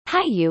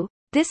Hi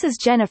this is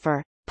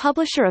Jennifer,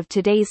 publisher of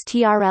today's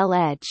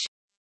TRL Edge.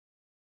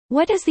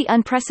 What is the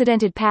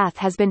unprecedented path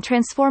has been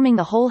transforming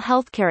the whole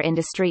healthcare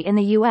industry in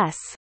the U.S.?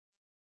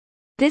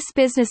 This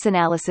business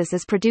analysis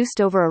is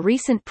produced over a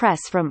recent press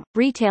from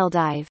Retail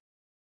Dive.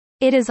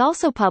 It is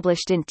also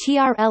published in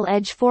TRL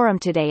Edge forum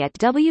today at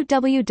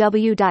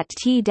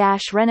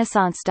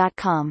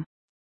www.t-renaissance.com.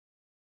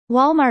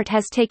 Walmart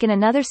has taken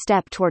another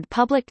step toward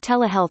public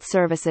telehealth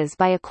services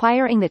by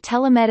acquiring the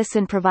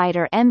telemedicine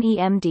provider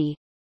MEMD.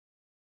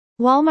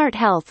 Walmart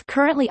Health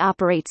currently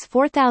operates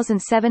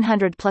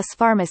 4,700 plus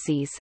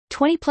pharmacies,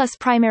 20 plus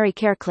primary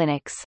care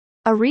clinics,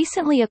 a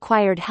recently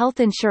acquired health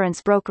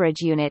insurance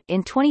brokerage unit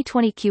in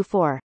 2020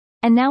 Q4,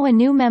 and now a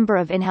new member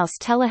of in-house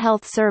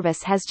telehealth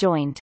service has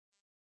joined.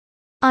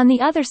 On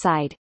the other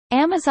side,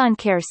 Amazon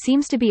Care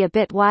seems to be a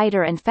bit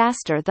wider and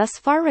faster thus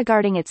far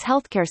regarding its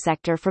healthcare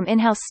sector, from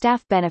in-house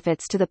staff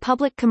benefits to the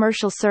public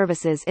commercial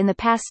services in the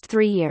past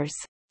 3 years.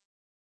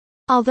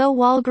 Although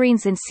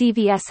Walgreens and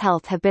CVS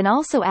Health have been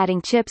also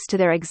adding chips to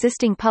their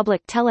existing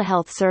public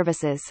telehealth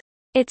services,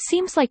 it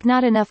seems like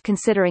not enough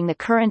considering the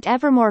current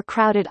ever more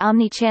crowded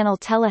omni-channel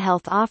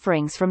telehealth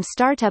offerings from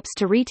startups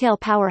to retail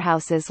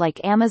powerhouses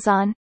like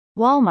Amazon,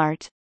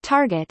 Walmart,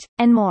 Target,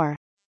 and more.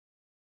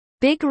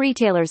 Big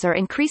retailers are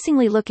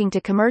increasingly looking to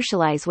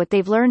commercialize what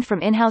they've learned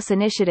from in-house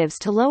initiatives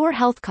to lower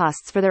health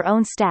costs for their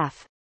own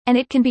staff, and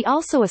it can be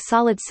also a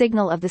solid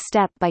signal of the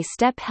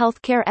step-by-step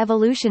healthcare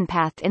evolution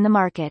path in the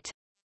market.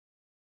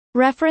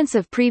 Reference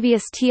of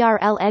previous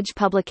TRL Edge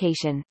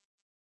publication.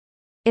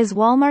 Is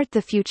Walmart the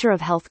future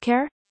of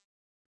healthcare?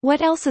 What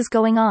else is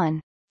going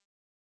on?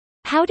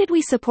 How did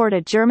we support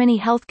a Germany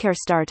healthcare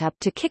startup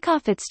to kick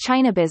off its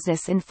China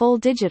business in full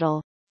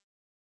digital?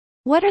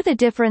 What are the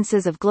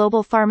differences of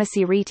global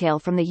pharmacy retail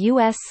from the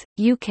US,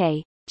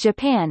 UK,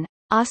 Japan,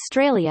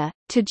 Australia,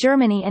 to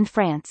Germany and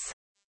France?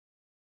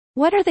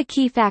 What are the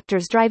key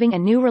factors driving a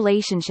new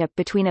relationship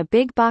between a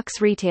big box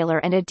retailer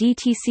and a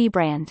DTC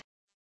brand?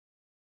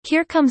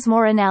 Here comes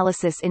more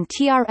analysis in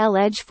TRL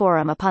Edge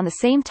forum upon the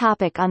same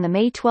topic on the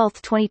May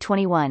 12,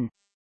 2021.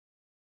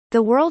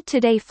 The world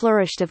today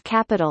flourished of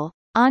capital,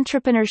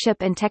 entrepreneurship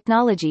and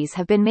technologies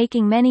have been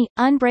making many,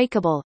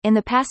 unbreakable, in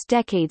the past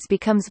decades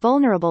becomes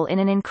vulnerable in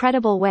an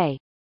incredible way,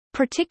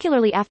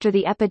 particularly after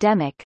the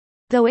epidemic,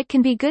 though it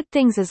can be good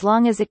things as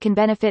long as it can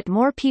benefit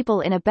more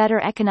people in a better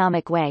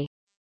economic way.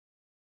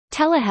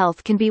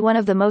 Telehealth can be one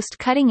of the most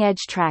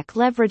cutting-edge track,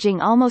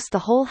 leveraging almost the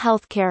whole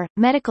healthcare,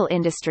 medical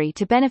industry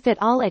to benefit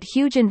all at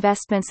huge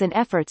investments and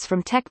efforts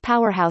from tech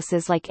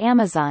powerhouses like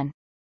Amazon,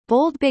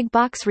 bold big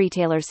box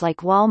retailers like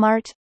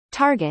Walmart,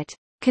 Target,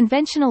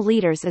 conventional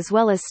leaders as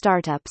well as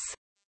startups.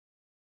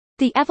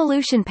 The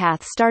evolution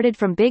path started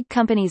from big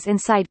companies'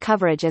 inside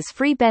coverage as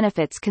free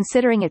benefits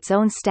considering its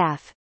own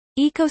staff,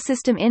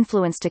 ecosystem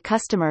influence to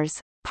customers,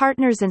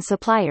 partners and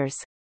suppliers,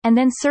 and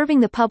then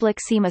serving the public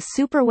seem a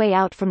super way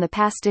out from the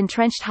past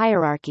entrenched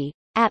hierarchy,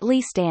 at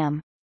least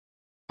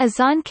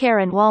Amazon Care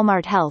and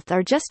Walmart Health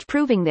are just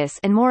proving this,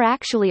 and more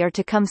actually are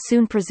to come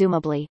soon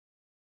presumably.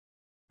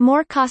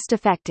 More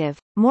cost-effective,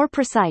 more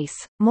precise,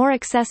 more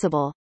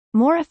accessible,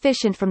 more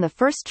efficient from the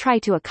first try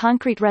to a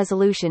concrete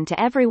resolution to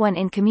everyone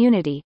in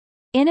community.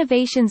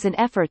 Innovations and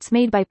efforts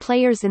made by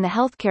players in the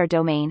healthcare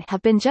domain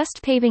have been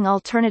just paving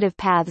alternative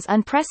paths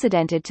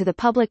unprecedented to the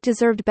public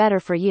deserved better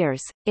for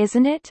years,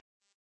 isn't it?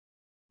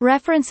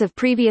 Reference of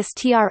previous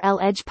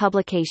TRL Edge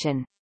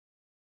publication.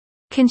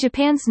 Can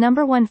Japan's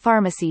 #1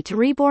 pharmacy to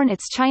reborn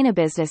its China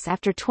business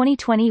after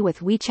 2020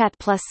 with WeChat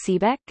plus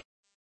CBEC?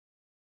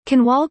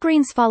 Can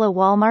Walgreens follow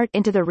Walmart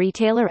into the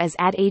retailer as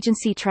ad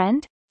agency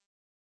trend?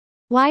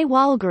 Why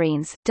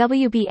Walgreens,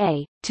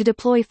 WBA, to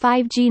deploy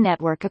 5G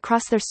network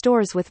across their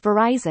stores with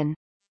Verizon?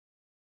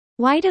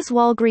 Why does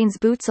Walgreens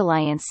Boots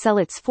Alliance sell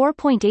its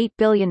 £4.8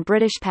 billion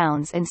British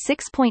pounds and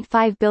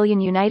 $6.5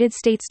 billion United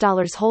States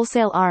dollars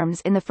wholesale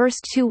arms in the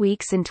first 2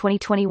 weeks in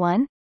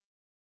 2021?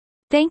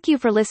 Thank you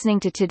for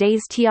listening to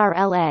today's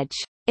TRL Edge.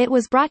 It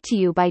was brought to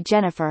you by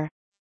Jennifer.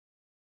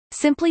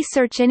 Simply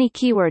search any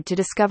keyword to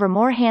discover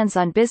more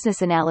hands-on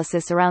business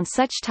analysis around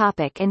such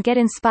topic and get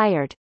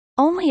inspired.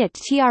 Only at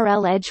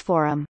TRL Edge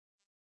forum.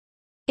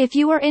 If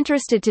you are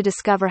interested to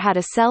discover how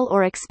to sell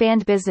or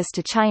expand business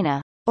to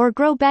China, or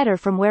grow better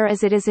from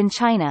whereas it is in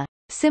China,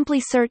 simply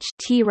search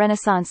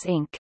T-Renaissance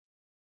Inc.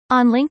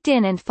 on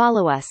LinkedIn and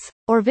follow us,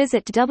 or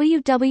visit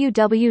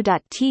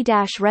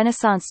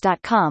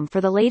www.t-renaissance.com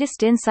for the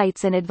latest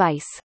insights and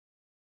advice.